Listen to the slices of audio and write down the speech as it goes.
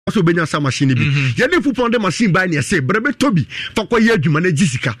so benya sa machine bi ye ne fufu on the machine by ne say brebe tobi fa ko ye adwuma na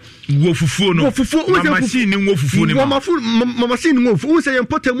jisika wo fufu no machine ni wo fufu ni machine ni wo fufu say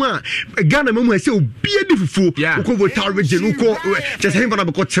empotemu a Ghana memu say obi edi fufu ko votal region ko just him na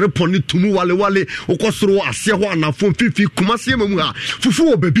be ko kire pon ni tumu wale ko soro ase ho anafo fifi kuma se memu a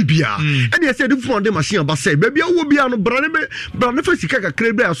fufu obabi bia and ye say the fufu on the machine ba say baby wo bia no brane fa sika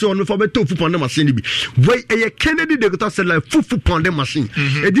kakra bia so on fa be to fufu on the machine bi wey e Kennedy digital satellite fufu on the machine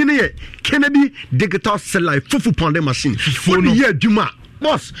e di ne ye Kennedy digital satellite fufu on the machine for the year Juma.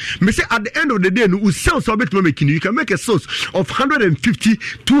 Boss, me say at the end of the day, no sales of it making you can make a source of 150,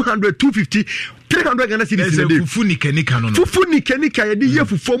 200, 250, 300 Ghana cedis in a day. Fufu ni kenika ye di ye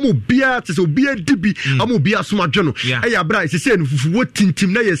fufu mo bia te so bia dibi amo bia soma dwono e ya bra se say no fufu wo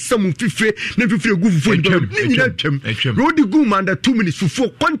tintim na ye samu fife na fife gu fufu ni na twem road gu man da 2 minutes fufu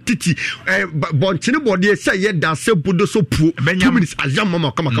quantity bonchine body say ye da se bodo so puo 2 minutes ayam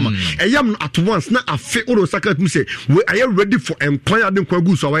mama kama ayam at once na afe oro sakat mu say we are you ready for employer den kwa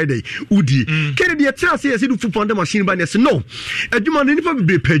gu so why dey udi Kennedy ye tell say ye do fufu on the machine ba ne say no adwuma ni fa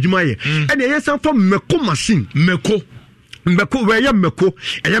be pa adwuma ye and ye san from meko machine meko weye meko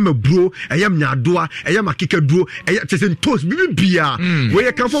eyam bro eyam nyadoa eyam akekaduro eyam toast bibia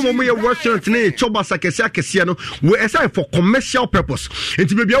weye kan for mo ye restaurant na choba sakese no we aside for commercial purpose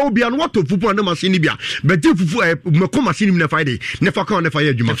enti bibia obi an what fufu on the machine bia but fufu meko machine na friday never kan never ye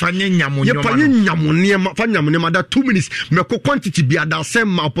adwuma fa nyamo da 2 minutes meko quantity bia da sem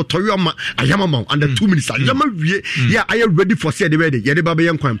ma potoyo ma ayam ma under 2 minutes ayam wie yeah are you ready for say the ready ye de baba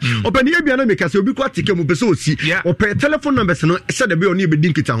yen kwan opani bia na make say obi kwa tike mu pese osi ope telephone numbers no said the be oni be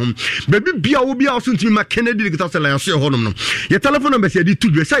dinkita hom baby bia wo bia so ntimi ma Kennedy digital satellite so honom no your telephone number say di to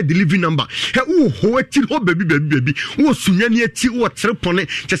do say delivery number he wo ho ati ho baby wo sunya ni ati wo trepone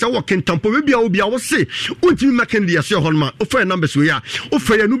che say wo kentampo baby wo bia wo se ntimi ma Kennedy so honom o fa number so ya o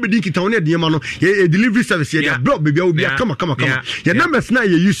fa ya no be dinkita won e de ma no ye delivery service ye block baby wo bia kama your numbers na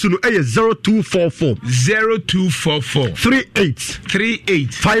ye use no e 0244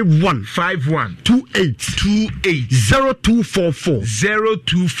 38 51 28 0244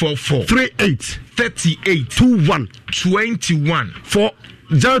 38 21 4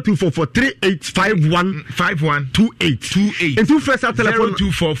 0244 3851 28 and two first telephone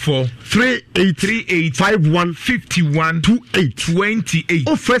 0244 38 51 28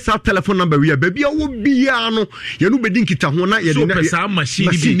 o first telephone number we baby wo bia no ye no bedin kita ho na ye de na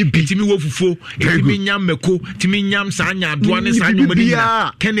machine bi timi wo fufuo timi nyam meko timi nyam sa anya adoa ne sa nyoma ni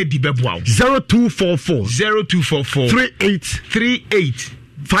Kennedy beboa 0244 38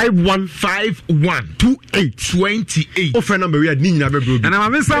 5128 offer number we had nina bebro and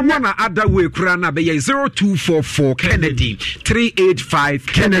I'm someone other way kurana be 0244 Kennedy 385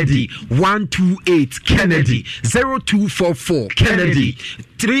 Kennedy 128 Kennedy 0244 Kennedy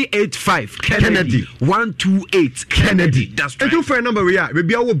 385 Kennedy 128 Kennedy. That's right. And for number we are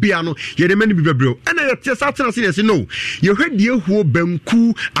baby awo bia no ye de mani bibebro and I tell Saturn say no you heard the who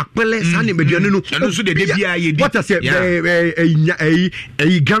benku akpele sane mediano no and so the bia ye what I say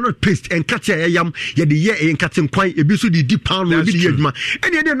Ghana paste and catch a yam ye the year in cutting quite a bisu di pound will be yedma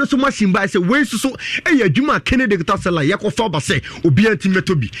and ye no so machine by say we so e adwuma Kennedy tasala yakofa ba say obi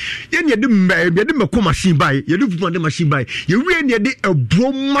antimetobi ye ne de meko machine by ye do the machine by ye we ne de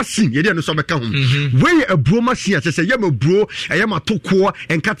abro machine ye de no so beka ho we a bro machine say yam bro ayam atoko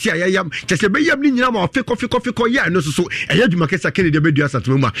and catch a yam say be yam ni nyina ma fe coffee ya no so e adwuma kesa Kennedy be dua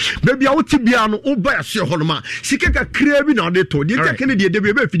satuma baby a woti bia no o ba ya ho no ma sika ka kra bi na de to de Kennedy de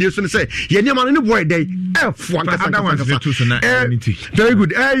be fidie so say ye nyama no boy dey f1 very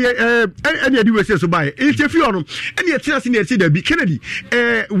good any we say so by if you no any tenase na say da bi Kennedy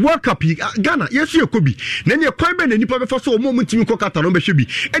World Cup Ghana yes you could be na ne kwan be na nipa be fa so mo mutimi ko kata no be hwe bi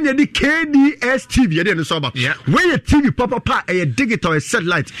any the KDS TV ye dey no so ba when your TV papa digital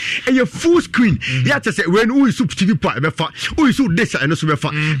satellite full screen ya to say when we super TV pa be fa we so this and so be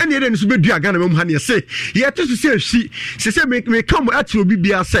fa any dey no so be dua Ghana mem ha ne say ye to say she say me come at you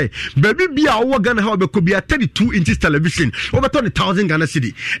bia say baby bia wo Ghana ha be ko bia 32 inches television over 1,000 Ghana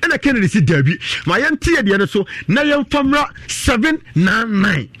cedi and Kennedy see derby my yantie de no so na yam famra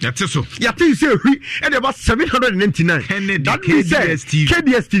 799 that's so ya think say hwi and about 799 that means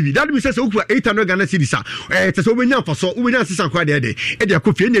KDS TV that means say so 800 Ghana cedi sa it so we nyam for so we nyam sisan kwa de e de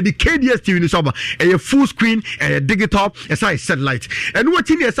akofie ne the KDS TV no so ba full screen digital size satellite and what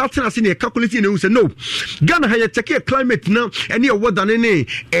in the satellite as in calculating no say no Ghana ha check climate now and your weather ne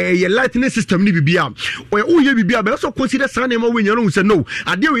your lighting system ni bibia o ye bibia be so consider san ma we nyano say no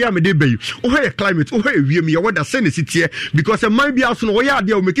ade we am de bayi o ha climate o ha wiem your weather say ne sitie because man bia so no o ya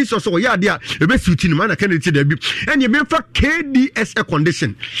ade o make sure so o ya ade a e be suit ni man na Kennedy da bi and you be for KDS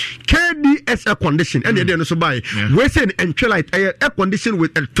condition KDS air condition and the so by we say entry light air condition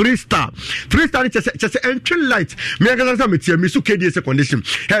with a 3-star just entry light me aka say me so KDS air condition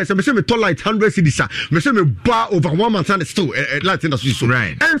hey so me say me tall light 100 cedis me say me bar over 1 month and still light in the so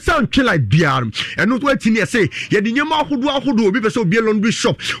right and sound entry light biar and not what in say ye di nyama ahodo obi pese obi laundry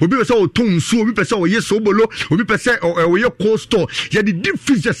shop obi pese o ton so obi pese o ye sobolo obi pese o ye cold store ye di deep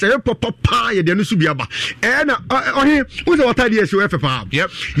freezer say papa ye de no so biaba and who the water dey so FFA yep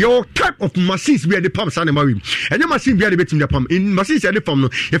your type of machines be the pump san ma wim and your machine be the betim the pump in machines dey from no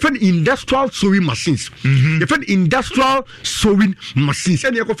you find industrial sewing machines you find industrial sewing machines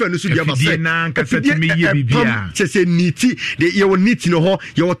and you go find no so biaba say na nkasa ti me ye bibia say niti you need no ho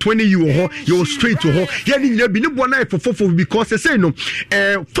you 20 you ho you straight to ho ye ni nyina bi ne bo na for because say no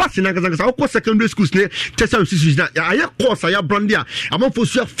fast na nkasa o secondary schools ne tesa institutions na aye course aye brand a amafo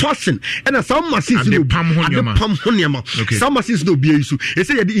so fashion and some machines no pam honyama some machines no be issue they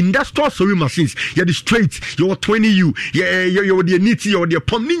say the industrial sewing machines you the straight you 20 you the neat you the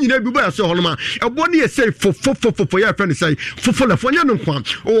pam ni nyina bi ba so honoma e bo ne say for your friend say for la fonya no kwa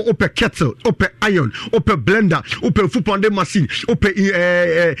o pe kettle o pe iron o pe blender o pe food pounding machine o pe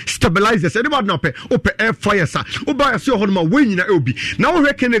stabilizers anybody no pe o pe air fryer sa o ba so honoma we nyina e obi now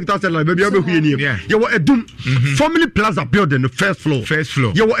we connect that like baby obi hu ni you were Edum Family Plaza building the first floor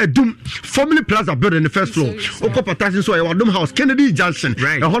you were Edum Family Plaza building the first floor o ko patassin so you were Edum House Kennedy Johnson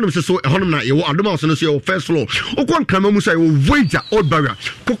e honum so honum na you were Edum House no so your first floor o ko nkrama mu so you wager old barrier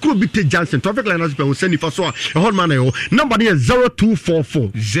kokro bite Johnson traffic line as people send for so e honum na you number is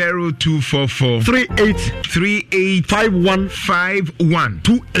 0244 38 51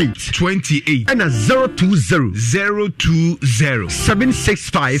 28 and 020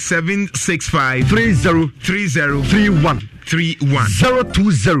 765 30 31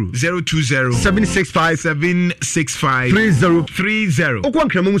 020 765 30 okwan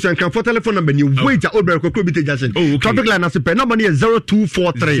kramo muso kan for telephone number ni wait old bear kokro bi Jason traffic line as per number is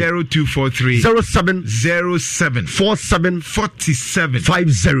 0243 07 47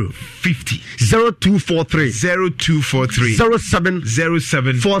 50 0243 07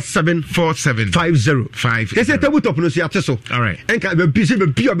 47 50 they say table top no see ateso all right enka be busy be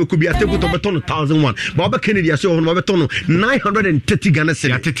bia be could be table top beton 1001 but ba Kennedy say on beton 930 Ghana cedis.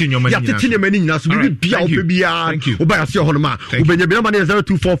 Ya tete ne mani nyina so bi bia obia oba ase ho no ma obenya bi na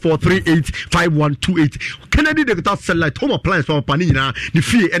 0244385128 Kennedy de ta satellite home appliance for pani nyina ne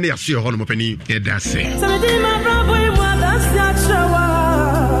fie ene ya so ho no pani yeah that's it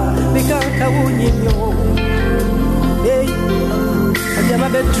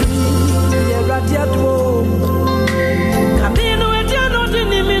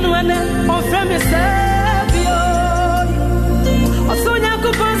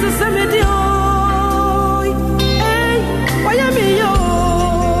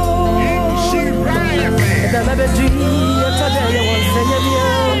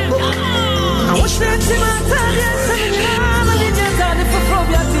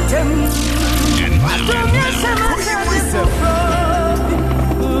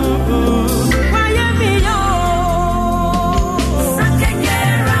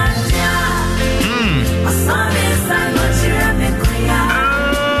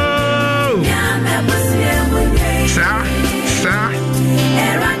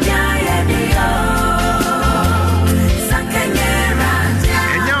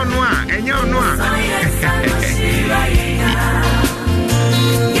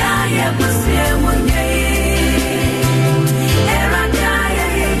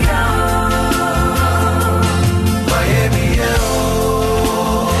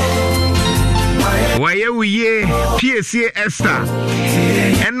PSA Esther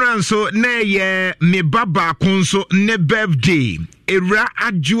enran so na ye me baba konso ne birthday Era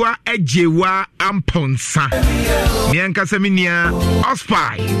Ajua Ejewa Amponsa Mianka Seminia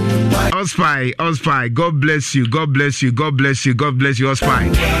Ospy God bless you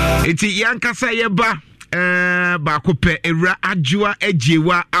Ospy Iti Yanka Sayeba Bakope Era Ajua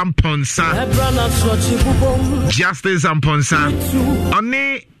Ejewa Amponsa Justice Amponsa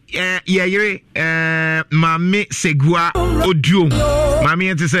Oni yere mame segua oduo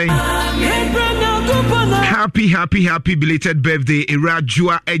mame to say happy belated birthday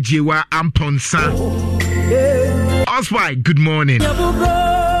Irajua Ejewa Amponsa Oswald good morning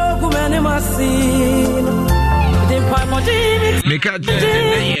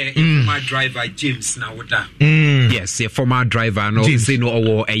former driver James Nawuda. Yes, a former driver. No, say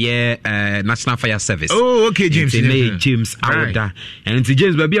no, National Fire Service. Oh, okay, James. James Awuda. And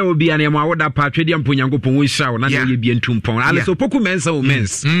James, baby, I will be an Awuda Patridia Punyango Punwisha, and I will be in Tumpon. Alice Poku Mensa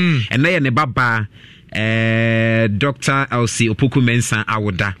Mens, and they and a baba. Dr. Elsie Opoku Mensah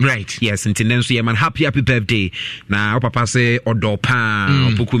awoda. Right. Yes, nti nenso ye man happy birthday. Na papa say odopa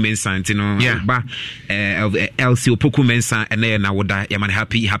Opoku Mensah nti no ba Elsie Opoku Mensah ene na awoda ye man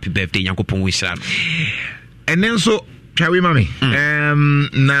happy birthday Nyankopon wishira. And then so Chawi Mami,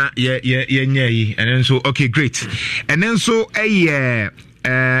 na ye and then so okay, great. And then so DJ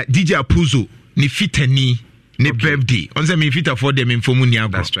Apuzo ni fitani ni birthday. On se me fita for them in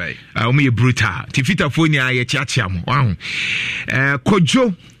Fomunia. That's right. Me brutal. Ti fita for ni ye chiachiam. Wow.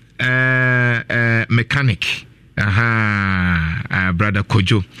 Kojo mechanic. Brother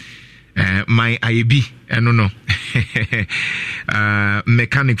Kojo. My IB, I don't know.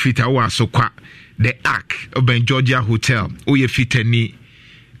 Mechanic fita wa so kwa. The Ark of Georgia Hotel. Oye fitani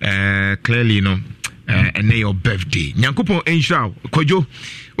clearly, you know, and your birthday. Nyankopon Enshao, Kojo,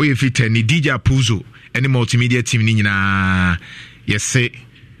 Oye fitani, DJ Puzo, and the multimedia team Nina. Yes, say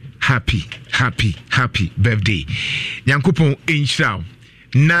happy birthday. Nyankopon Enshao.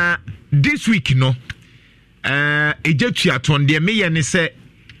 Na this week, you know, Ejetuaton, dear me, and say,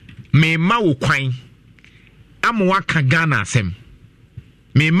 me ma wo kwan, amwaka Ghana sem.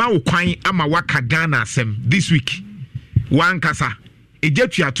 Me ma ukwan ama waka Ghana asem this week wan kasa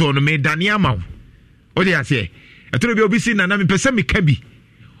ejetua to no me dane ama o de ase etoro bi obi si na me pese me ka bi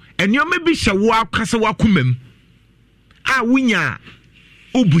enyo me bi hye wo akasa wakomam a wunya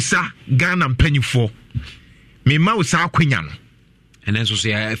obusa Ghana mpanyifo me ma wo sa akwanya no and then so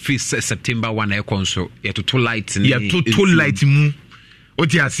say September 1 e konso ye to light mu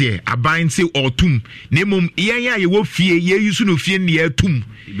oti ase aban se otum nemom yen ye wo fie ye yusu no fie ne atum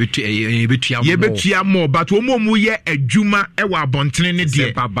betua mo but omo ye adwuma e wa abontene ne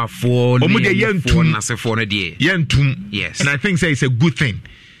de babafo omo de yentum nasefo ne de yentum. Yes, and I think say it's a good thing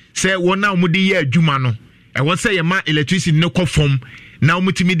say wona omo de ye adwuma no e wo say ye ma electricity ne kofom na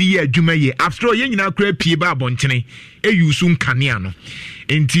omo timi de ye adwuma ye after all ye nyina kra pie ba abontene e yusu nkanea no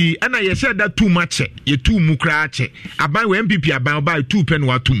enti ana ye said that too much ye too mu kra che aban we MPP aban ba 2 pen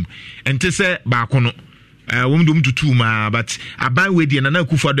watum enti se ba kono wom dum tutu ma but aban we de na na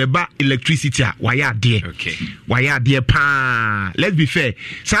kufa de ba electricity a waya de okay waya de pa let's be fair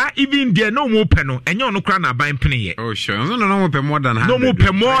sa even there no mo pe no enye ono kra na aban pene ye oh sure no mo pe more than 100 no mo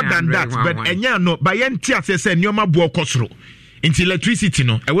pe more than that but enye no ba ye ntia se nyoma bo okosoro enti electricity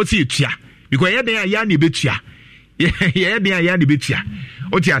no e woti etua because ye den ya na ebetua yeah, the betia.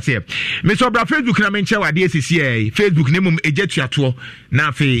 Oti ase. Me so bra Facebook na menche wade asisi Facebook na mum ejetua to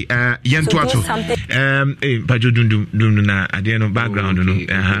na fe yento ato. Bajo dundum na ade no background no.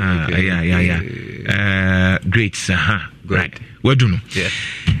 Great right. Wedu no. Yeah.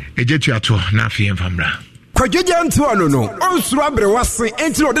 Ejetua to na fe emfamra. Kwajeja ntu ano no onsuro abrewase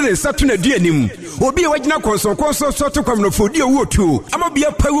enti no de ne satu na dua nim obi e wagina konson soto kwam no fodi owo tu ama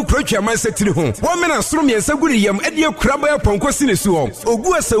bia pawu kratwa man setiri ho wo mena soro miensa guri yam ade akuraba ya ponko sine su ho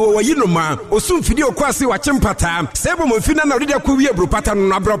ogu ase wo wayi no ma osum fidi okwase wachimpata sebo mo fina na de akwa wi abrupata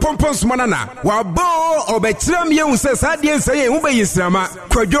no abro pompon soma na wa bo obetram ye unse sadie nse ye hu bayisrama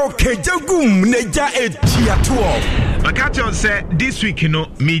kwadwo kejagum neja etia to Makaton said this week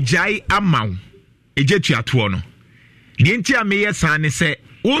no me jai amaw ejetua to no de ntia me ye san ne se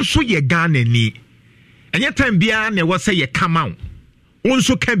wonso ye Ghana ni enye time bia na wo say ye come out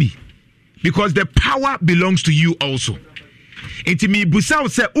wonso ka bi because the power belongs to you also enti me busa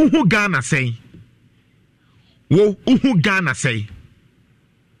say uhu Ghana say wo uhu Ghana say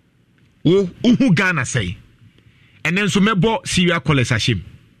wo uhu Ghana say and then so mebo serial callers ashim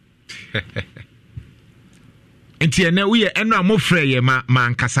enti ene wo ye eno amofre ye ma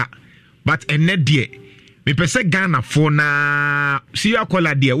ankasa but ene die me pese Ghana for na see ya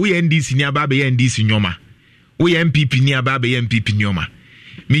kola die we NDC ni aba be NDC nyoma we MPP ni aba be MPP nyoma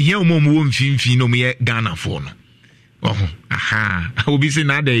me hia wo mfimfi no me Ghana for no obi se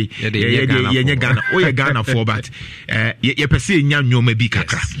na dey ye Ghana o ye Ghana for but ye pese nya nyoma bi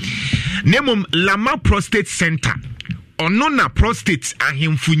kakra nemom Lama Prostate Center ono na prostate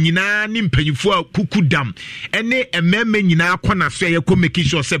ahemfu nyina ni mpanyifo a kukudam ene ememe nyina akona so ye ko make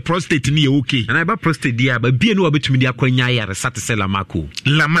sure say prostate ni okay na ba prostate dia ba bie no obetumi dia kwanya yare satese lamako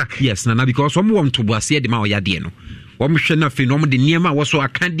lamak yes na because omo wom to boase de ma oyade no wom hwe na fe no mo de niema wo so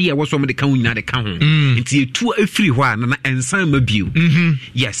akade e wo so mo de kan nyina de ka ho nti etu afiri ho a na ensan ma bio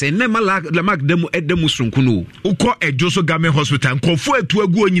yes ene ma lamak demu edemu sunku no uko ejoso government hospital nkofo etu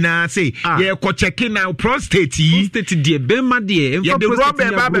agu nyina say ye ko check na prostate de be ma de ye de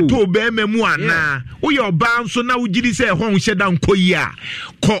robe ba be to be memu ana wo ye oba nso na wugiri say ho hyeda nkoyi a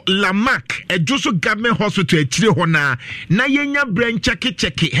ko lamak ejoso government hospital akire ho na yenya brain check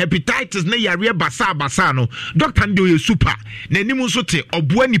hepatitis na yare basa no doctor ndi yɛ super n'anim nso te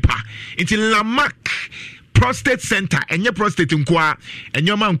ɔboa nipa nti Lamak prostate center enye prostate nkoa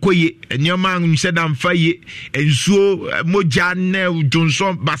enyoma nkoye enyoma nhyeda mfa ye ensuo moja ne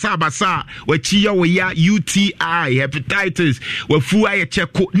Johnson basa wachi ya woya UTI hepatitis wafu aye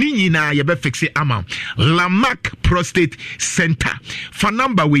cheko ni nyina ye be fixe ama Lamak prostate center for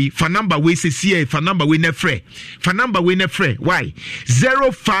number we see for number we ne frɛ why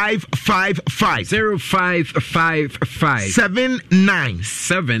 0555 79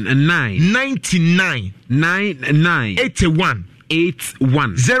 81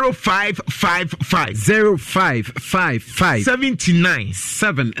 0555 79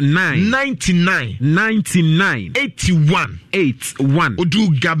 99 81 Odu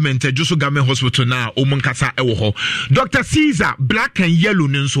government Joso government hospital now omunkasa ewo ho Dr. Caesar black and yellow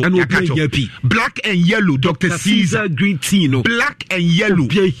nso yakacho black and yellow Dr. Caesar green tea no black and yellow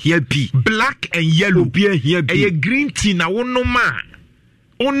black and yellow green tea na wonoma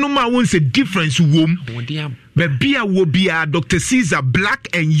won's a difference wom bebia wo bia Dr. Caesar black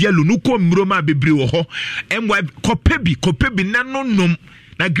and yellow no ko mroma bebre wo ho my kopebi na nom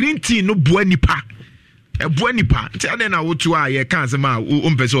na green tea no boa nipa ntade na wotu a ye kan sema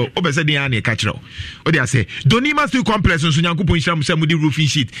ompeso obese de an e ka kire o de ase Donima Steel Complex nso nyankopon hyiram se mudi roofing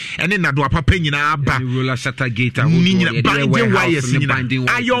sheet ene na do papa nyina aba roller shutter gate a binding wires nyina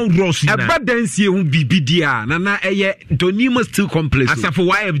iron rods nyina ebadansie hu bibidia na eye Donima Steel Complex asafo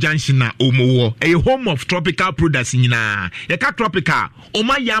wire junction na omowo eye home of tropical products nyina ye ka tropical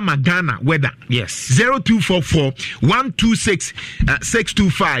omayama Ghana weather yes 0244 126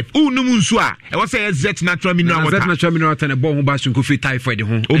 625 unum nso a e wo say Z natural mineral water ne bo ho ba sunko free typhoid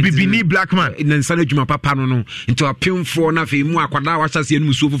ho obibini black man na nsana djuma papa no nti apemfo na fe mu akwada wa hyase enu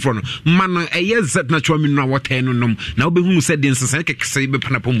musuo foforo no man eye Z natural mineral water no nom na obehu se de nsesa kekese be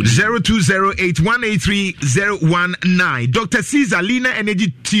pana pom 0208183019 Dr. Caesar Lina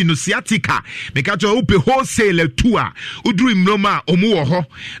Energy Tea no sciatica mekacho ope wholesale tour udru imroma omu wo ho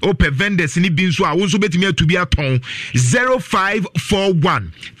ope vendors ni bi nso a wo nso betimi atubi aton 0541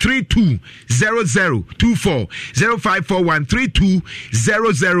 3200 24 0541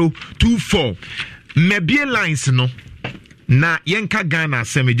 320024 mebie lines no na yenka Ghana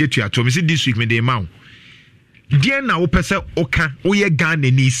asemejetu ato me this week me dey ma die na wo pese oka wo ye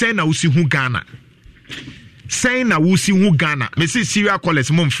Ghana ni say na wo si hu Ghana me see serial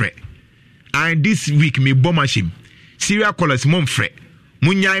callers mom frɛ and this week me bomashim serial callers mom frɛ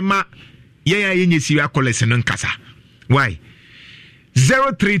munyai ma yenye serial callers no nkasa why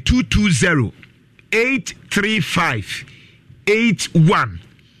 03220 835 81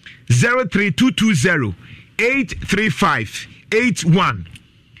 03220 835 81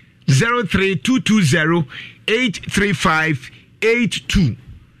 03220 835 82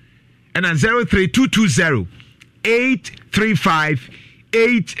 and 03220 835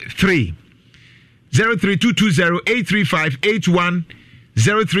 83 03220 835 81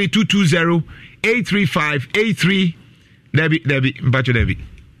 03220 835 83 Debbie Mbacho Debbie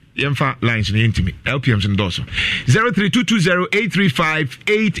Yemfa lines ni intimi LPMs ndoso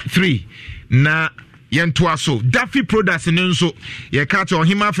 03220835883 na yentoa so Daffy products nso ye catch on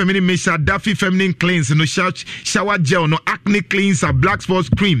Hima feminine mixer Daffy feminine cleanse no shower gel no acne cleanser black sports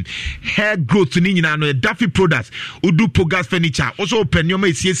cream hair growth ni nyina no Daffy products udu pogas furniture also open your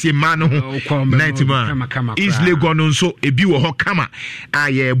esiesie man no night man easily go no nso ebi wo ho kama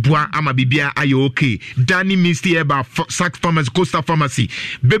aye boa ama bibia aye okay Danny Misty Eba Sax Pharmacy Costa Pharmacy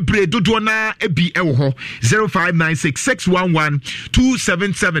bebre dodo na ebi ewo ho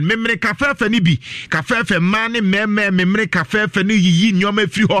 0596611277 memre cafe fani bi cafe mane meme memre cafe fani yiyi nyoma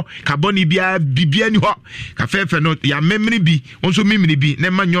firi ho carboni bia bibia ni ho cafe no ya memre bi onso mimini bi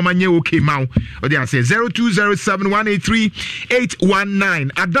na ma nyoma nye okay maw o dey say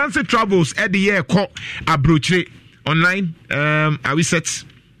 0207183819 Advance Travels at the year call abrochire online are we set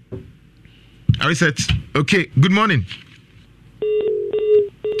okay good morning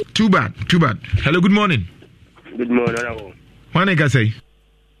too bad hello good morning Wane ka say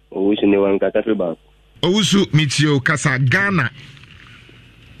Owusu ne wan kata fi ba Owusu mitio kasa Ghana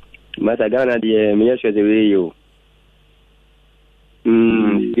Mata Ghana de me yesho de we yo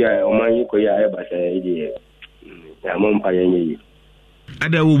ya o man yi ko ya e ba say de ya mo mpa ye yi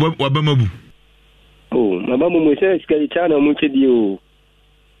ada wo wabamabu mabamu mo se skali chana mo chedi o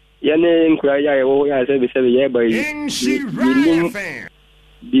ya ne nkura ya e wo ya se be ye ba yi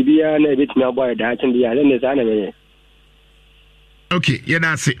bibia na ebetimi abo da achen dia ne za na me okay yeah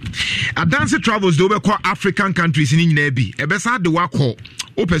that's it Advance Travels do be call African countries in nyina bi e be sa de wakọ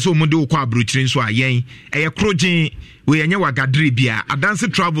opese omo de wo kwa abrochire nso a yen eye krogen we yenye wagadre bia Adanse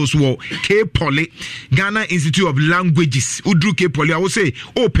Travels wo K Poly Ghana Institute of Languages udru K Poly a wo say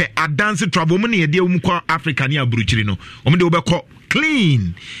ope Adanse Travel mo ne ye de wo kwa Africa ne abrochire no omo de wo be ko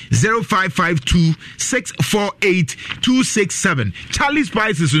clean 0552 648 267 Charlie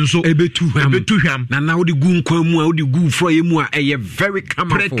Spices nso ebetu hwam na wo de gu nkwan mu a wo de gu froye mu a eye very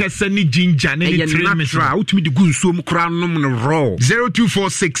camera prekesa ni ginger ne treatment utumi de gu nsuo mu kra nom no raw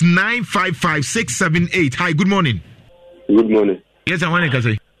 0246955678 hi good morning. Good morning. Yes, I want to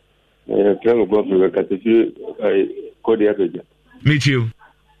say. Tell go for Katafi code Apeja. Meet you.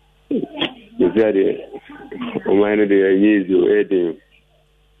 You said o mine de years you edin.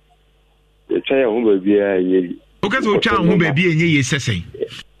 The child who be a okay, so child who be enye yesesen.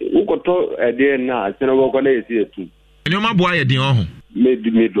 Who got to a day na se no go na esi etu. Eni o ma boa ye din ohun. Me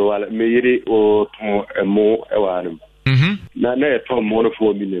do wala me yiri o to emo e wa nim. Na e to mo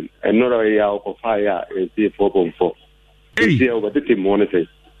 4 million. And no ya o fire e 4.4. Hey.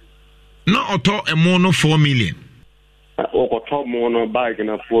 No auto a mono 4 million. Top mono bag in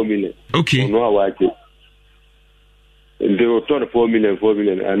a 4 million. Okay. No, I like it. They were 4 million,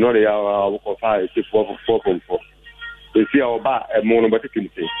 and not a hour of 4.4. They see our bar a mono, but it can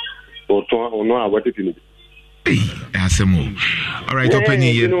say, or no, what it is. Hey, that's a move. All right, open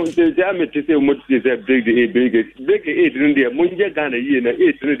here. You know, the damage is a much is a big 8 in the Munja Ghana year and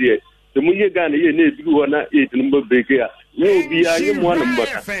 8 in the the Munja Ghana year need to go on 8 number big here. You be a one number.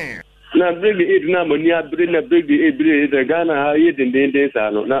 Now, bring the 8 number near bring a big 8 the Ghana 8 in the days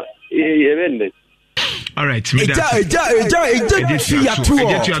are not even. All right, me that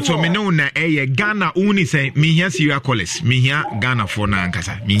me know na Ghana only say me here Syria College me here Ghana for na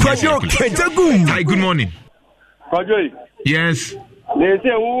ankasa me here. Hi, good morning. Yes. They say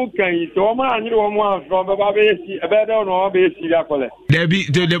who can so man you want from Babesi a better no be Syria College. There be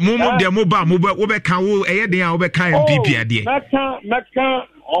the moment the mobile we can wo dey a we can MPP ade. Maka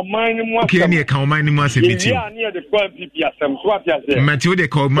o mine mo. Okay, na kan o mine mo asem meeting. Yeah, near the MPP asem so what you say. Matthew dey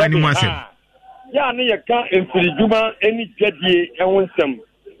call mine mo asem. Ya na ye ka emfirijuma eni twedie ehonsem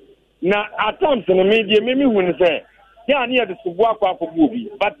na attempts no media me hu say ya na ye de subu akwa obi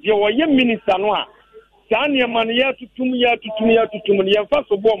but ye wo ye minister no a san ye man ye tutum ye fa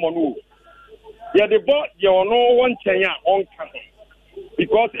so bo mo no ye de bo ye ono won chen a on ka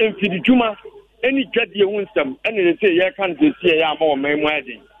because emfirijuma eni twedie ehonsem eni dey say ye kan dey see ya ma o memu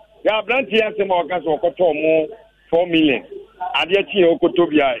ade ya branch ye say ma o ka so okoto mo 4 million ade ti okoto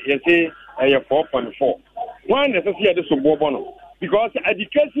bia ye say 4.4. One necessary the subono because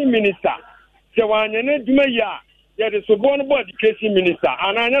education minister se wanyene duma ya the subono education minister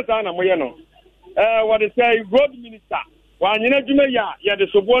ananya sana moyeno what they say road minister wanyene duma ya the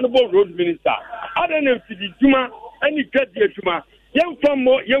subono road minister adena fidi duma ani kadi duma yem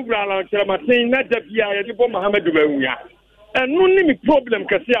famo yewura la ncheramatin na da bia ye de bo Muhammadu bawuya enu ni mi problem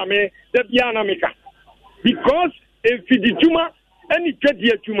kase ame da bia na meka because if fidi duma ani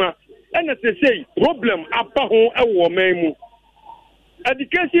kadi duma and as they say, problem apa ho ewo memu.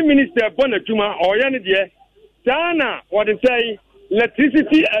 Education minister Bonatuma or Yanidie, Sana, what they say,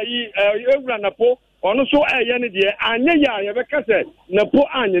 electricity a napo, or no so a Yanidie, and ya said, Napo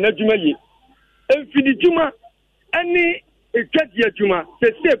and Najumayi. And Fidijuma, any Katia Juma,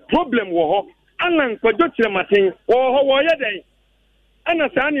 they say problem war, and Kodotia Martin, or Yaday, and a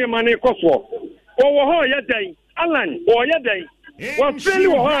Sanya Mane Coswo, or Yaday, Alan, or Yaday. All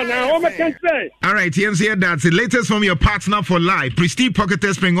right, here that's the latest from your partner for life. Prestige Pocket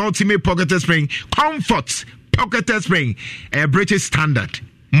Spring, Ultimate Pocket Spring, Comfort Pocket Spring, British Standard,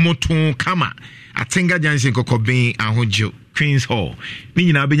 Moton Kama, Atinga Jansen Kokobe, Ahojo, Queen's Hall.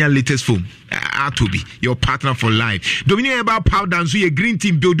 Meaning I've been your latest film. To be your partner for life. Dominion about powder and so your green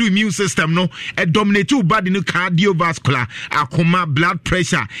team build immune system no a dominate your body no cardiovascular, akoma, blood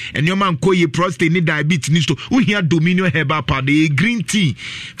pressure, and your man call your prostate need diabetes needs to we hear Dominion herbal powder green tea.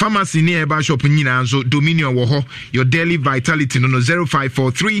 Pharmacy near herbal shop in so Dominion woho your daily vitality no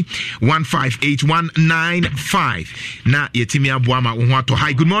 0543 158 na yetimi abuama unwato.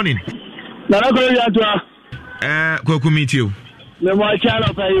 Hi, good morning. Koku meet you.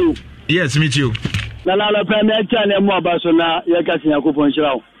 Yes, meet you. Na pe me chane mo abaso na ye kasi yakopon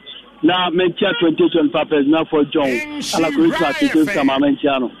hirawo. Na me chia 2025 president for John. Ala ko ita ti kama me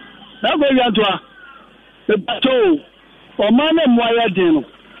chia no. Na go ya to a. Me bato o ma na mo ya din no.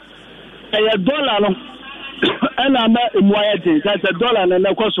 E dollar no. Ana ma mo ya din, sa dollar na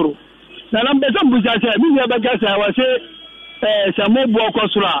na kosoro. Na na mbesa mbuja se mi ye ba gasa wa se se mo bo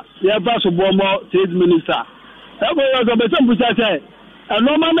kosoro a ye ba so bo mo trade minister. Na go ya to mbesa mbuja se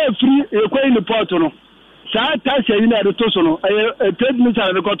normal free equal report no saa tax yi na de to so no trade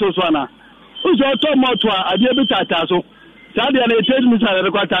minister de ko to so ana uzo to moto a ade bi tata so saa de na trade minister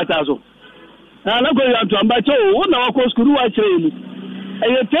de ko tata so na ko ya to amba cho wo na ko skuru wa chere ni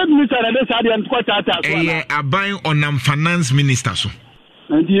trade minister de saa de ko tata so ana aban onam finance minister so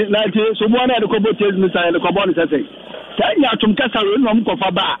ndi na je so mo na de ko bo trade minister de ko bo ni sese saa nya tum kasa ro no mo ko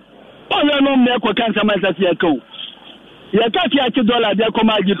fa ba o yo no me ko kan sama sese ya ko ya ka ti $1 de ko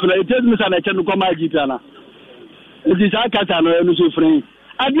ma ji trade minister na che no ko ma ji ana ndi saa kasa no enu so free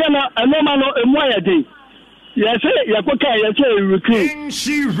abia na enoma no emu ayede yese yakoka yese recruit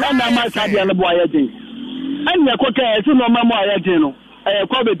na ma sabia no bo ayede an yakoka yese no ma mo ayede no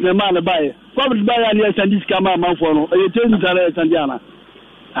ko betre ma no bae ko betre bae na yese ndika ma manfo no yete ndara yese ndiana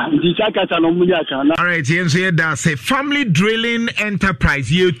ndi chaka no mu yaka na. All right, yenso ye da say family drilling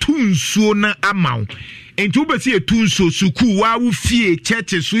enterprise ye tunsuo na amaw enti obesi etunso suku wa wo fie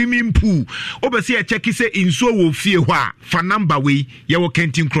church swimming pool obesi e check say inso wo fie ho a fa number we ye wo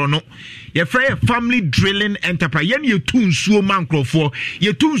kentin krono ye frey family drilling enterprise ye ne tunsuo mankrofo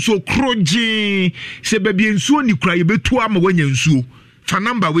ye tunso kroje se bebie nsuo ni kura ye betu ama wanya nsuo fa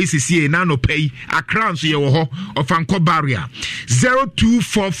number we sisi na no pay akran so ye wo ho ofanko barrier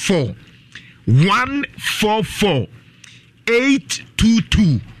 0244 144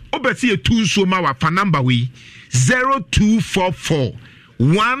 822 obesi etunso ma wa fa number we 0244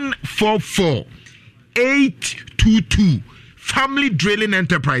 144 822 family drilling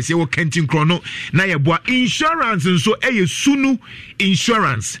enterprise ye wo kentin krono na ye boa insurance nso eye sunu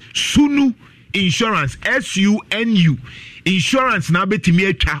insurance SUNU insurance na betimi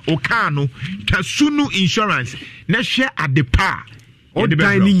atwa okano twa sunu insurance na hwe adepa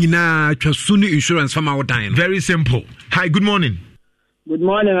odan ni nyina twa sunu insurance fama odan. Very simple. Hi, good morning. Good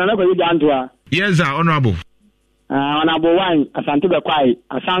morning, Anako Jantua. Yes, sir, honorable. Honorable one, Asante Bekwai,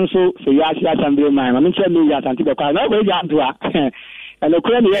 Asanso, Sayasi Assembly man. I'm sure me Asante Bekwai. No way Jantua. And the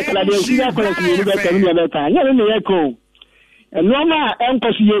Queen yesterday, we are calling you back in the time. You're in the echo. And no more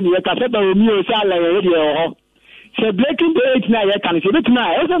Encosi, you can set a new salary radio. So breaking the 8 now, can see it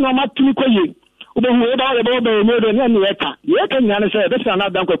now. As a normal to me. Who about the murder and the Eka. You can answer this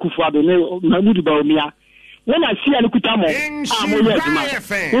another Kufa, Mahmoud Baumia. When I see a Lukutamo, I'm a regiment.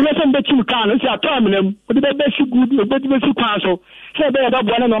 We listen to you can see a terminum, but the best good, the best council. Say they have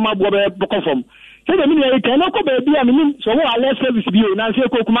one and my book of them. Say the minute cannot go baby, I mean, so I left service view, Nancy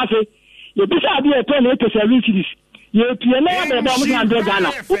Kokumase. You decide to turn it to services. You never about 100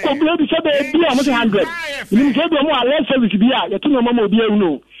 Ghana. Who could be so be almost 100. You say the more less service be a two normal be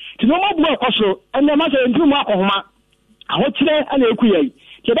no. To no more block also, and the master in 2 mark of my. I want to and a queer.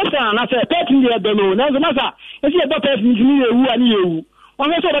 So that's why I said, "Petting the no, now the matter. If you have a person, you and you. On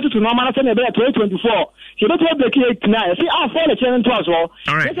the side to normal, I said, about 2024. You don't have the cake now. See, I'll fall a channel to us all.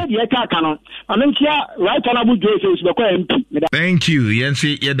 All right. I mean, right honorable Joseph, the thank you.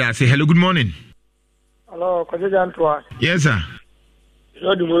 Yancy, yeah, say hello, good morning. Hello, Kojantua. Yes, sir.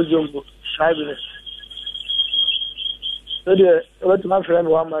 You're the most jumbo. Shy. So, what my friend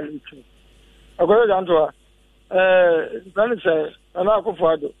one man. Kojantua. Let me say, I'm not going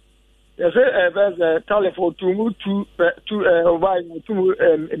for it. Yes, there's a telephone to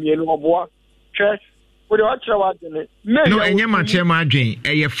church. What do you watch? No, and you're my chairman,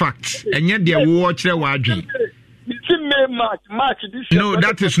 a fact, and yet they watch the warding. No,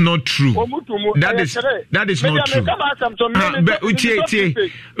 that is not true. That is not true.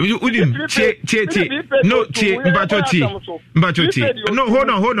 No,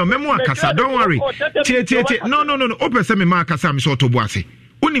 hold on. Memoir Kasa, don't worry. No. Open some Marcasa, Miss Otobuasi.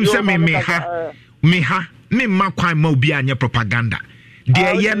 Unim se me ma kwa ma obi anya propaganda.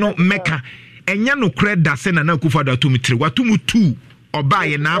 De ye no meka. Enya no kreda se na kufa da tumitri. Watumu tu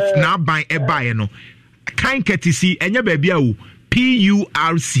obaye na aban ebaye no. Kind courtesy enya baby a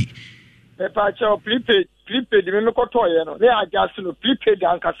PURC. Pacho prepaid me ko toye no. Ne agas no prepaid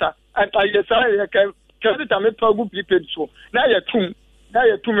ankasa. Anta yesa ye credit me pagu prepaid so. Na ye tum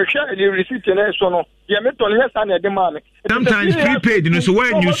me share the receipt na so no. Ye me to ne sa na de man. Sometimes prepaid no so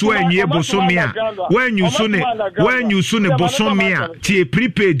when you so enye bosomia. When you so ne bosomia tie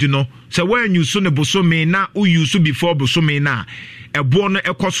prepaid no. So when you so ne bosomia na u use before bosomia na. Ebo no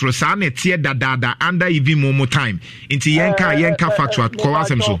ekosoro sa na tie dadada under even more time inti yenka factual ko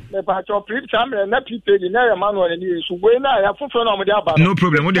asem so me pa cho prip sam na prepaid na ya manual ni so we na ya foforo na mo de aba no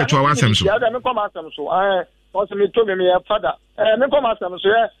problem wo de to asem so ya da me come asem so o se me to me ya father me come asem so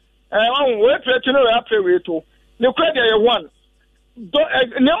wan we pray to no ya pray we to ne kwa de ye one do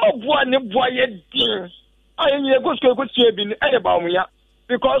ne mo bua ye din ayenye go tie bi ni e ba mu ya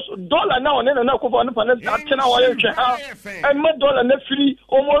because dollar now and then na ko no pa na atena wa ye hwe ha and my dollar na free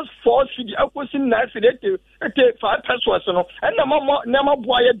almost 4 cedi akosi na cedi ete 5 pesos no and na ma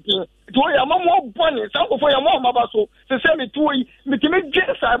boa ye din to ya ma mo boni san ko fo ya ma ba so se me to yi me timi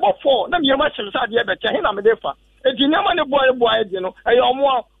gesa ba 4 na me ma chim sa de be che he na me defa eti na ma ne boa de no e yo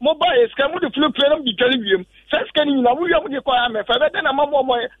mo ba e ska mu de flip play na bi twali wiem first can you na mu yo mu de ko ya me fa be de na ma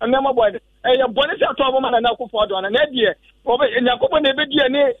mo na ma boa de e ya boni se to bo ma na ko fo do na de obe enyakobo na ebe die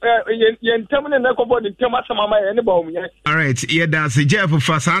ne yentam ne nakobo de tem asama ye ne ba omunya. All right, yeah, that's the Jeff for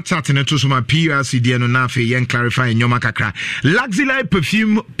fast chat ne to so ma PRC die no na fe yen clarify nyoma kakra. Luxury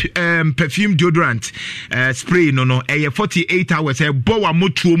perfume deodorant spray no 48 hours e bo wa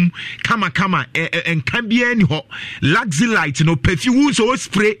motuom kama enka bia ni ho. Luxury no perfume so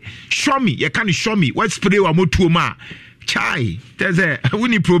spray show me you can show me what spray wa motuom a chai, there's a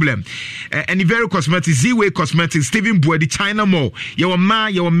winning problem. Any very cosmetics, Z-Way Cosmetics, Stephen Boyd, China Mall, your ma,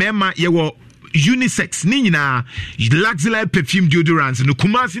 your mema, your unisex, Nina, luxury perfume deodorants, no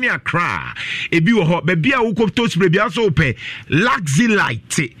Kumasi ni Accra. Ebi wo ho, baby a wukop toast baby also pay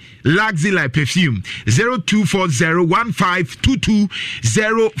Luxury perfume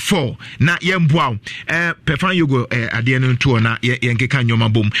 0240152204 na yembwa perfan yogo ade no to na yenkeka nyoma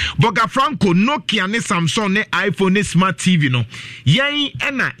bom Boga Franco Nokia ne Samsung ne iPhone ne Smart TV no yen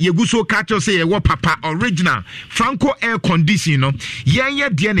ena yeguso catch say ye wo papa original Franco air condition no yen ye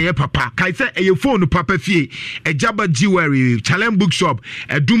de na ye papa kai say e phone papa fie Ejaba Jewelry Challenge Bookshop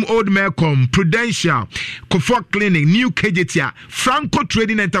Doom Old Melcom Prudential Comfort Clinic New KJT Franco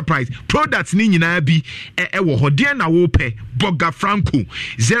Trading Enterprise products ni nyina bi wo ho de na wo pe Boga Franco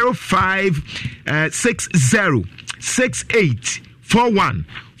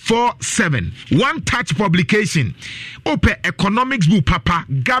 0560684147 one touch publication open economics book papa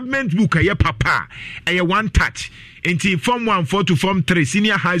government book papa one touch into form 1 4 to form 3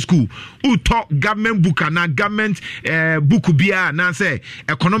 senior high school who talk government book na government book bia na say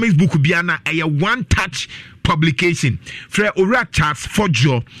economics book bia na one touch publication for Ora Charles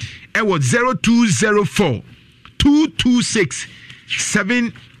Fojo it was 0204 226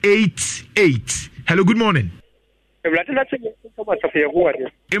 788. Hello, good morning.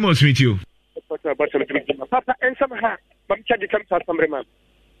 Amos meet you. Papa and somehow Mamcha comes out from Bremen.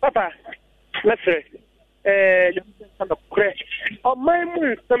 Papa, let's say oh my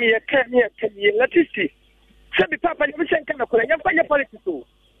moon, some year can you let us see. Sabi Papa, you can kind of find your politics.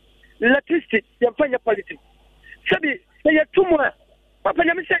 Let us see, you find your politics. Sabi, they are too much. Papa,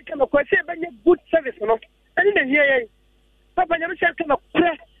 you can kind of say good service, no? And in the here, Papa, you can kind of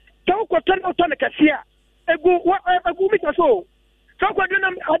pray. Don't go turn out on a cashier. A go meet us all. So, I didn't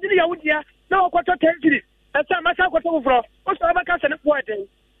know here. No, what to tell you. And some myself got over. Also, I'm a cousin of wedding.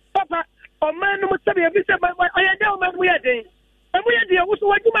 Papa, a man must be a visit by I know man we are doing. And we are there. What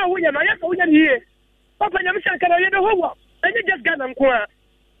do my way? And I have to here. Papa, you can I know who and you just got them quiet.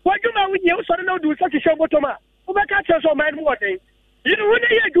 What do my with you? So I don't do such a show, but Toma. Who my catch us on my wedding? You know what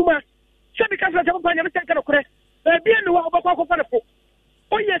I do, man? So because I don't find a second of credit. Be in the world of Papa.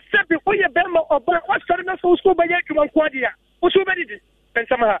 Oh, yes, Sabi, oh, yeah, Bema, or what's starting us to school by Yakuman Quadia. What's so many? And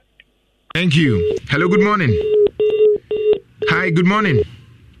somehow. Thank you. Hello, good morning. Hi, good morning.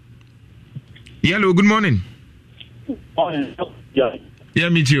 Hello, good morning. Yeah,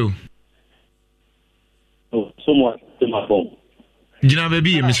 me too. Oh, someone to my phone. Jina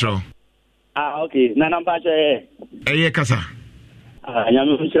baby, Mr. Okay. Nanambache. Eye kasa.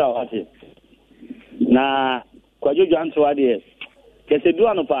 Yamushira. Na kwa jojo anto ade. Kese do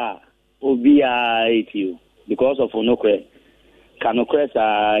anopa obi a etiu because of onokwe kanokwe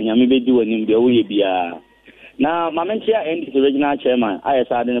sa nyame bedi wanim de oye bia na mamentia NDC regional chairman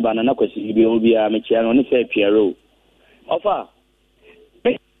ayesa ade ne bana na kwesi bi obi a mechia no ne se Piero ofa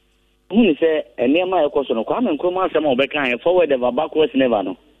huni se enema ekoso no kwa menkroma asem obeka forward ever backwards never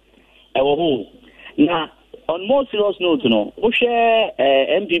no ewo hu na on more serious note no wo hwe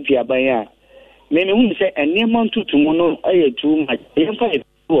MPP abanya many who say a near month to mono too much.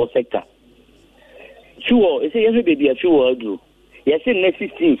 Fuel sector. Fuel, it's every baby a fuel do. Yes, in next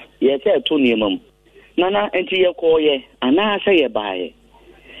 16th, yes, a tonium. Nana, enter your call ye, and now say a buy.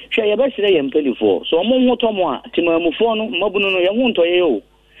 Shall your best day and 24. So, more Tomoa, Timofono, Mobuno, you won't to you.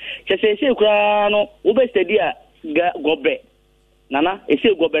 Just say, Crano, Ubest dear, go back. Nana, a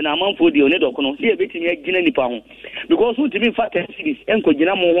still go back a month for the Onedo, see a bit in your guinea pound. Because who to be fat cities, and could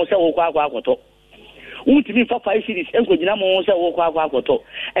Jinamo won't sell Quaquato. Ultimate for 5 cities, and could Jinamo sell Quaquato.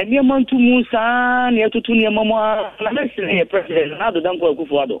 And near Montu Musa, near to Tunia Mama, and I'm still a president, another Danko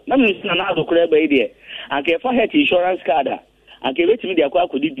Kufuado. None is another crab idea. And care for head insurance card. And give it to me the Aqua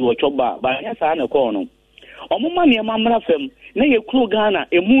could do a job bar, but yes, I know corner. Omoma ne mamra fam na ye kuro Ghana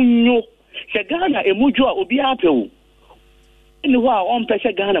emunyo se Ghana emujo a obi apewo ni ho a on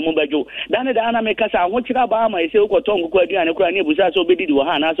pese Ghana mo bajo dan da na me kasa ho kira ba ma ese ukoto ngoko aduane kura ne busa so obedidi wo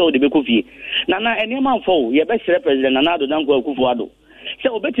ha na so de bekofie na enema mfo ye be sere president na Nana Danko Akufo-Addo se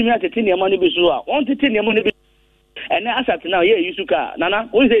obetimi atete ne ma no bi so a on tete ne ma no bi ene asat now ye yusuka Nana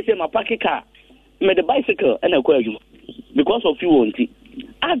we say my park car me the bicycle and a kwaju because of you won't day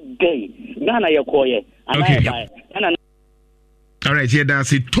Ghana ye koye okay. All right, yeah,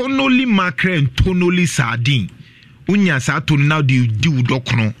 that's it. Tonally mackerel and tonally sardine. Unya sa to now do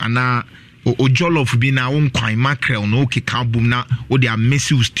dokno ana o jollof bi na won kwan mackerel no ke ka bum na o dia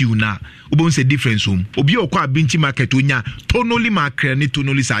messy stew na obon say difference obi o kwa binchi market unya tonally mackerel ni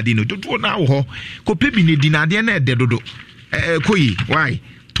tonally sardine do na wo ko pebi ne dinade na ede dodo koyi why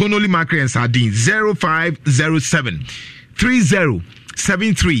tonally mackerel and sardine 0507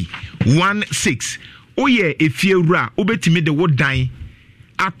 307316 oye efiewura obetimi de wodan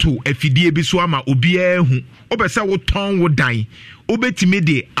ato afidie bi so ama obi ehu obese wo ton wo dan obetimi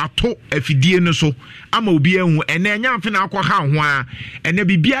de ato afidie no so ama obi ehu ene enya mfe na akwa ha ho a ene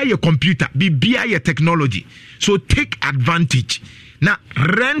bibia ye computer bibia ye technology so take advantage na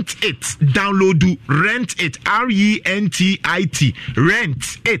rent it download rent it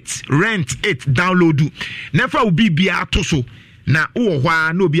rent it download never obi bia to so na wo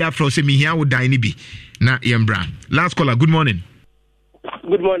hwa na obi afro se mihia wo dan ni bi na yembra last caller good morning.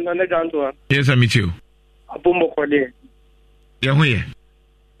 Good morning, Nana Jantua. Yes, I meet you. Abumbo Kode. Yeah, who here?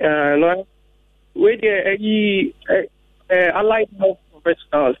 No, we allied health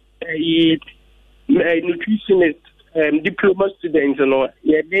professionals, nutritionist, diploma students,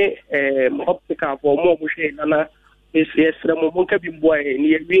 they optical for more machine, and yes, Ramonka Bimboy,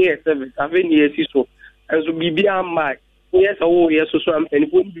 near BS service, Avenue, so as to be beyond my yes, so I'm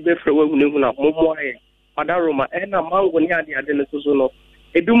and wouldn't be better when we know more. Adaroma and a man when you are the Adenesono.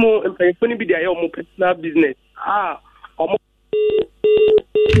 A dumo and funny be the personal business. Oh,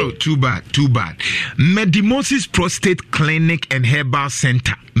 too bad. Medimosis Prostate Clinic and Herbal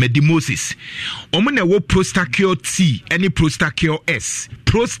Center. Medimosis. Omune wo Prostacure T, any Prostacure S.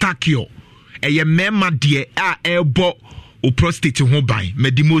 Prostacure. Eye mema die a elbo o prostate ho ban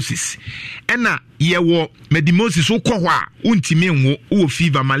medimosis ena ye wo medimosis ukwa untimi nwo wo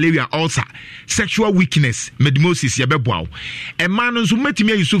fever malaria ulcer sexual weakness medimosis ye beboa e man nso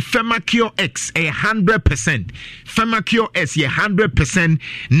metimi yusu Femacure X 100% Femacure S ye 100%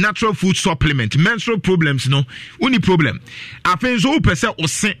 natural food supplement menstrual problems no uni problem afenzo upese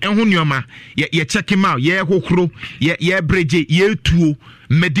ose ehun nyoma ye check him out ye hokro ye breje ye tuo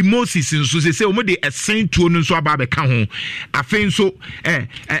medimosis nso se o mo de esen tuo nso aba be ka ho afen so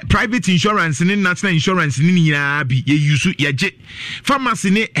private insurance ni national insurance ni nyina bi ye use ye je pharmacy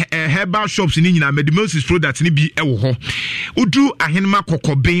ni herbal shops ni nyina medimosis products ni bi e wo ho udu ahenma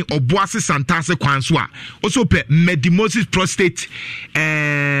kokoben oboase santase kwanso a also pe medimosis prostate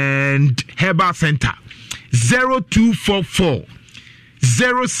and herbal center 0244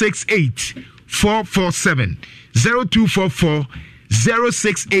 068 447 0244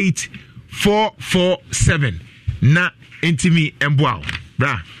 068 447 na intimi emboa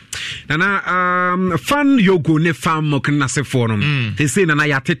bra nana fan yogo ne fam mokna se forum they say nana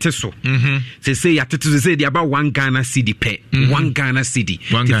yatete so they say yatete so say they about 1 Ghana cedi pe 1 Ghana cedi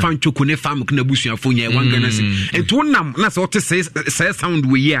the fan choko ne fam mokna busuafo nya 1 Ghana cedi and to nam na so te say sound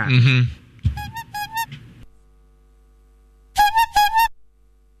we here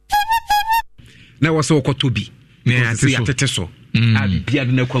na was so kotobi yeah yatete so bia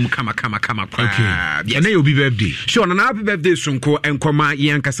do na kwam kama okay and you be birthday sure na happy birthday sonko enkoma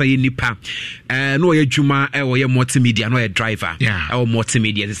yankasa ye nipa no ye dwuma e wo ye multimedia no ye driver e wo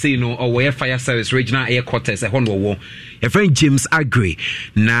multimedia they say you know or ye fire service regional air quarters e ho no wo your friend James Agri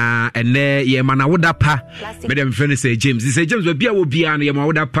na ene ye mana woda pa me dem friend say James he say James we bia wo bia no ye ma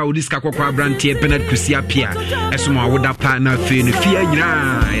woda pa wo diska kokwa brantie Bernard Kusia Pia eso ma woda pa na fe no fia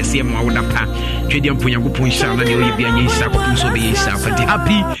nyina ye se ma woda pa twedi mpo Nyankopon hia na ne o ye bia nya hia ko so be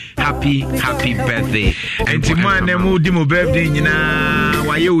happy birthday and timane mu di mo birthday nyina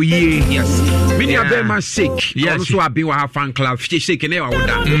waye oye yes mini abema shake also abi wa fan club shake ne wa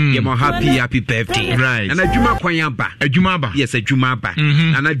woda ye mo happy birthday right and adwuma kwan aba yes adwuma aba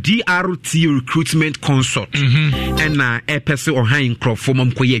and a DRT recruitment consult and na epese o han crofo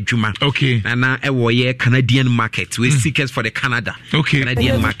mom koye adwuma okay and na e wo ye Canadian market we seekers for the Canada okay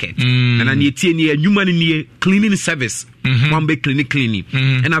Canadian market and na tie ni adwuma ni cleaning service one be clinic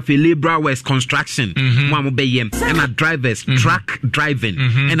and after labor west construction one be yem and a drivers truck driving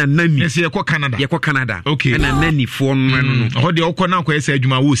and a nanny yes Canada okay and a nanny for how the okona ko ese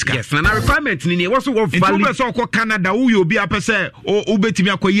adwuma wo sika yes na requirement ni also wo valid so okọ Canada wo yo bi apese o betimi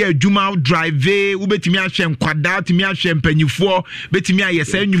akoye adwuma drive wo betimi ahwe nkwada timi ahwe mpanyifo betimi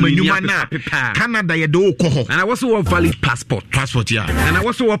ayese nwuma na Canada ye do okọ and I also want valid passport yeah and I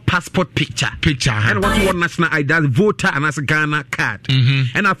also want passport picture and I also want national ID voter and as a Ghana card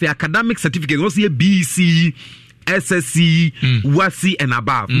and after academic certificate also BC SSC WASI and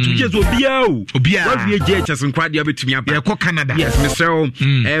above which is Obia what we JHS and quite between ya Canada yes Mr.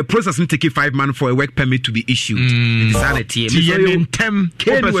 Process take 5 months for a work permit to be issued insanity so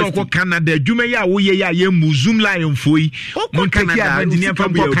Canada dwuma ya wo ye ya muzum lion foi mon Canada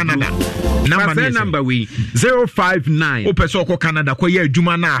Canada number we 059 opeso ko Canada ko ye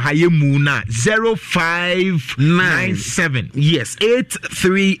dwuma na ha ye mu na 0597 yes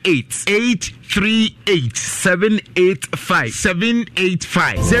 838 785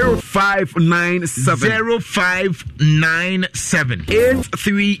 0597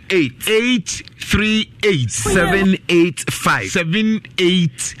 838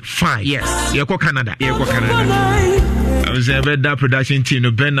 785 yes you go Canada I was about that production team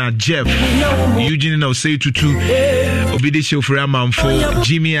no Bernard Jeff Eugene no say tutu obidi show for Amanfo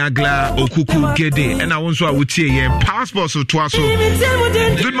Jimmy Agla Okuku Gede and I want so I would say passport so twaso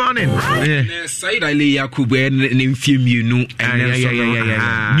good morning Said Ali Yakubu and film you know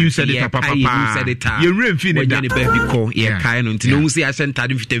you said it papa you remfin that baby call kind of no say I sent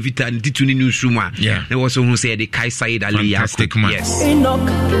tadi vita and tituni new suma there was who said the Kai Said Ali Yakubu yes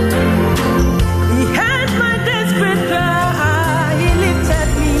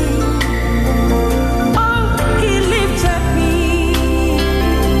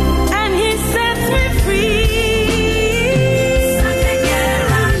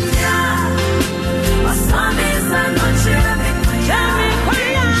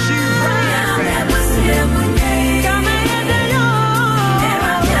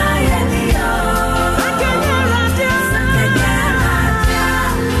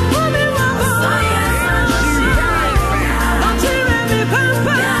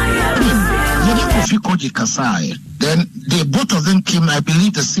Kasai. Then both of them came, I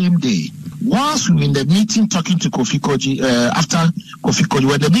believe, the same day. Once we were in the meeting talking to Kofi Koji, after Kofi Koji,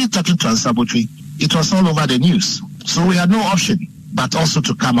 when the meeting talking to Ansabotri, it was all over the news. So we had no option but also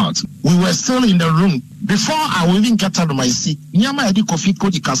to come out. We were still in the room. Before I will even get out of my seat, Nyama Edi Kofi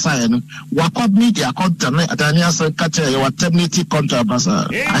Koji Kasai, Wakod Media, Daniel Kacha, you were terminating contract.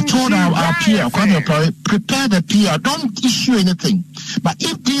 I told our peer, prepare the peer, don't issue anything. But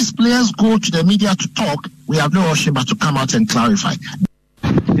if these players go to the media to talk, we have no option but to come out and clarify.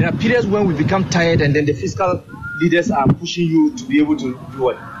 There are periods when we become tired and then the fiscal leaders are pushing you to be able to do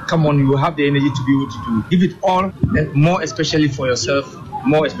what? Come on, you have the energy to be able to do. Give it all, and more especially for yourself,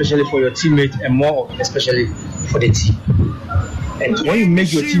 more especially for your teammates, and more especially for the team. And when you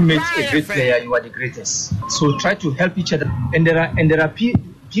make your teammates a great player, you are the greatest. So try to help each other. And there are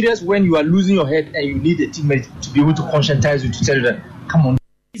periods when you are losing your head and you need a teammate to be able to conscientize you, to tell you that, come on.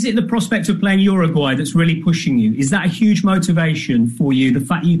 Is it the prospect of playing Uruguay that's really pushing you? Is that a huge motivation for you, the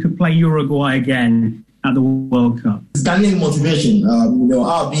fact you could play Uruguay again at the World Cup? Standing motivation.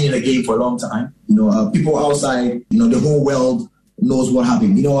 I've been in the game for a long time. People outside, the whole world knows what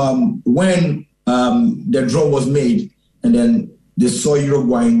happened. When the draw was made and then they saw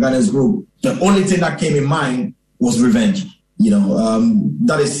Uruguay in Ghana's group, the only thing that came in mind was revenge.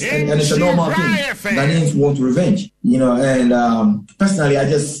 That is, and it's a normal thing. Ghanaians want revenge, and personally, I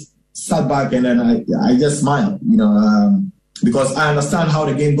just sat back and then I just smiled, because I understand how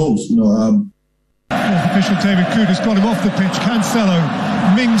the game goes, Official David Kuda's got him off the pitch. Cancelo,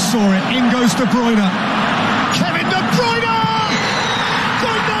 Mings saw it. In goes De Bruyne. Kevin De Bruyne!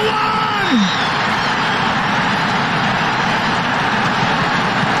 Number one!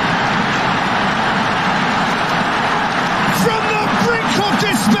 From the brink of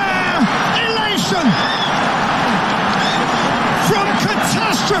despair, elation. From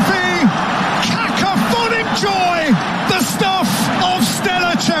catastrophe, cacophonic joy. The stuff of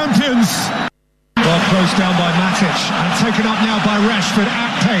stellar champions. Well, closed down by Matic and taken up now by Rashford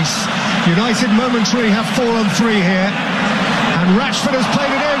at pace. United momentarily have 4-on-3 here. And Rashford has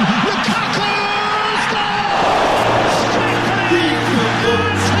played it in. Lukaku!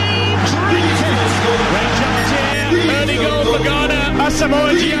 Early goal for Ghana.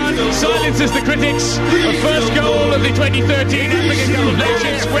 Asamoah Gyan silences the critics. The first goal of the 2013 African Cup of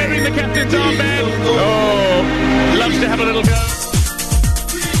Nations, wearing the captain's armband. Oh, loves to have a little go.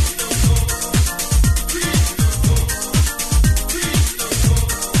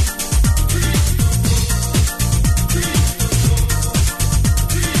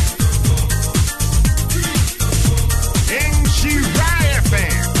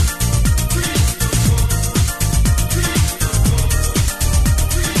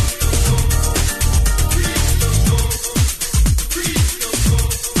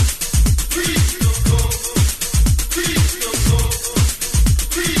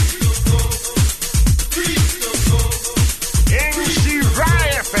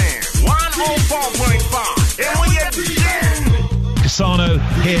 Asano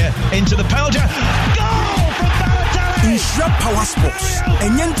here into the penalty. Goal from Balotelli! Insura Power Sports.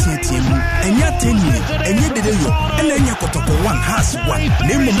 Enyan Tietiemu, Enya Tenu, Enye Dedeyo, and Enya Kotoko 1 has one.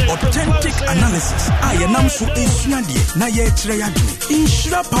 Name of authentic analysis. I am so Esunadi, Naye Treyadu.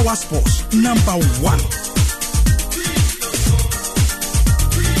 Insura Power Sports, number 1.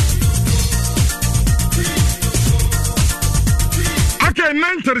 Okay,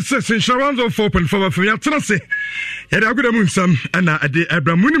 9:36 in Shawanzo 4.5 for Yatanasi. Yada good moon some and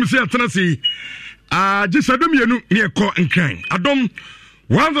Abraham Munim say Yatanasi. Just Adam Yanu near Court and Crane. Adam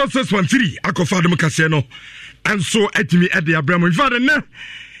 10613 Akofadum Casino. And so at me at the Abraham Father.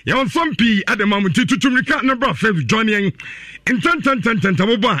 Yawan some P at the moment to recount number of joining in 10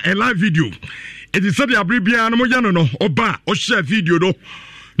 a live video. It is said the Abribia and Moyano Oba or share video though.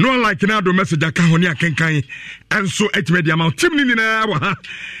 No like now the message that Kahonia can and so at media amount Timlin in our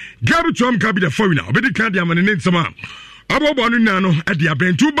Gabi Chum Gabi the phone now, but the Candiam and the name some Abobonano at the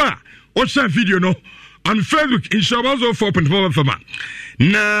Abentuba or share video no on Facebook in Shawazo 4.4 for man.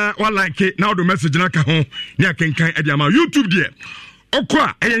 Na one like it now the message na Kahon Nia can at the amount YouTube there.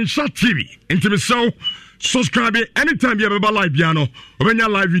 Okwa and Shot TV into me so subscribe anytime you have a live piano or when you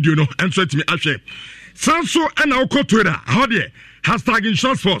live video no and so to me actually. Sanso and our Twitter how there. Hashtag in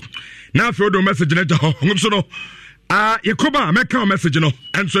short sport. Now if you do message in it, Yakoba make a message no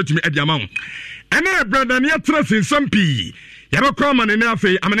and so to me at the amount. And then brother near trust in some P. Yabakwa man in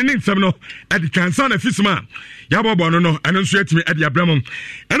Afe, I'm an name no at the cancer of Fisma. Yabobo no and so to me at the Abramon.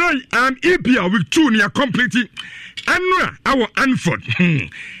 And I am EPR with 2 near completing and our Anford.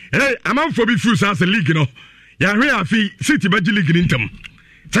 And I'm out for befuse as a league, you know. Yahweh City Badgy League in them.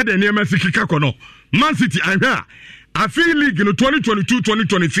 Saturday near Messi Kakono. Man City, I'm here. I feel league in the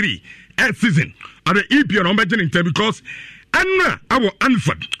 2022-2023 season at the EPL on Benjamin because our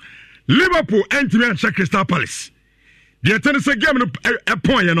Anford Liverpool and Crystal Palace. The Tennessee game a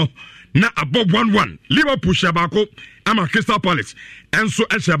point, you know, now above 1-1. Liverpool Shabako, I'm a Crystal Palace, and so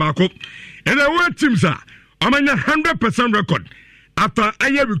at Shabako. And the world teams are I'm on a 100% record after a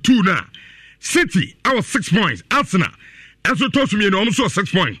year with 2 now. City, our 6 points. Arsenal, and so told me, also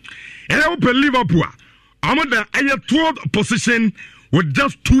 6 points. And I open Liverpool. I'm on the 12th position with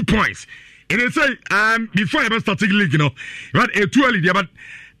just 2 points. And they say, before I ever started league, you know, right, too early there, but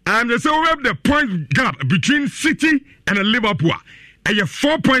they say we have the point gap between City and Liverpool. And a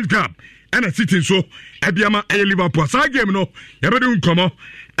 4 points gap and a City, so at the Ama and Liverpool. So I game, you know, you better come on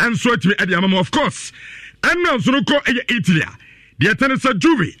and so to me at the Ama, of course. And now, so no call Italy. The attendance at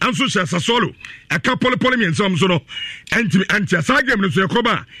Juve, and so shall Sassuolo, a couple of polemics, some sort of anti-Sagam, so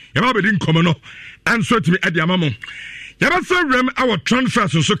Yakoba, Yababe didn't come on, and so to me at the Amamo. Yabasa Rem, our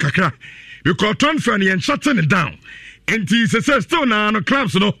transfers, so Kakra, because transfer and shutting it down. And he says, still now, no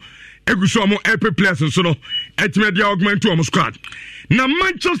clubs, no, Egusomo, every players, and so no, at media augment to a squad. Now,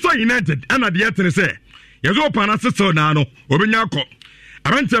 Manchester United, and at the attendance say, Yazopan assistant now, Obenyako.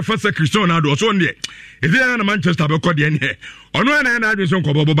 I went to first Cristiano Ronaldo so there. Is there a Manchester because the end here? Or no, I had this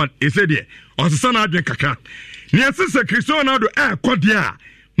uncle, but he said there. Or the son of the Kaka. Near sister Cristiano Ronaldo, Kodia,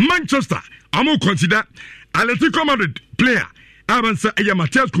 Manchester. I will consider Atletico Madrid player. I haven't said a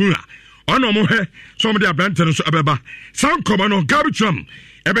Matthias Kuna. Or no more, some of their Branton so Abeba. Some common on garbage from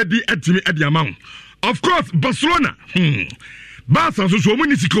Ebedi at me at the amount. Of course, Barcelona. Barca, so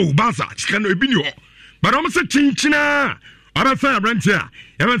many Sico, Barca, can be new. But I'm saying Chinchina. I say rent here.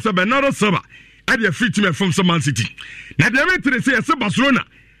 I say Bernardo Silva. I dey free team from some Man City. Now the way to say say Barcelona.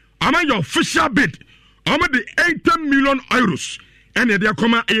 I'm on your official bid. I'm on the 80 million euros. And they are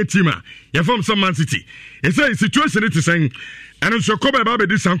coming a team. You from some Man City. It's a situation it is saying. And I'm sure come about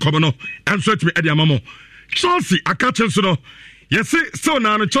this and come on. And so to me at the mama. Chelsea I catch us no. You see so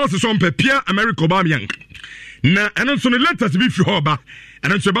now Chelsea so on Pierre America Aubameyang. Na and also the letters be for Hoba.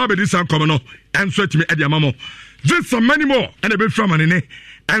 And I'm sure about this and come on. And so to me at the mama. Just some many more, and a bit from an inne,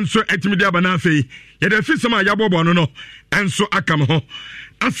 and so at me, Banafe, yet a fish of my Yabobo, no, and so I come home.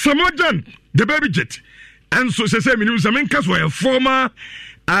 As Samojan, the baby jet, and so she said, Minus were a former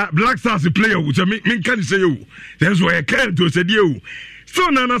Black Stars player, which I mean, can say you. There's where I can to say you. So,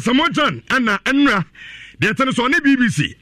 Nana Samojan, Anna, the attendance on the BBC,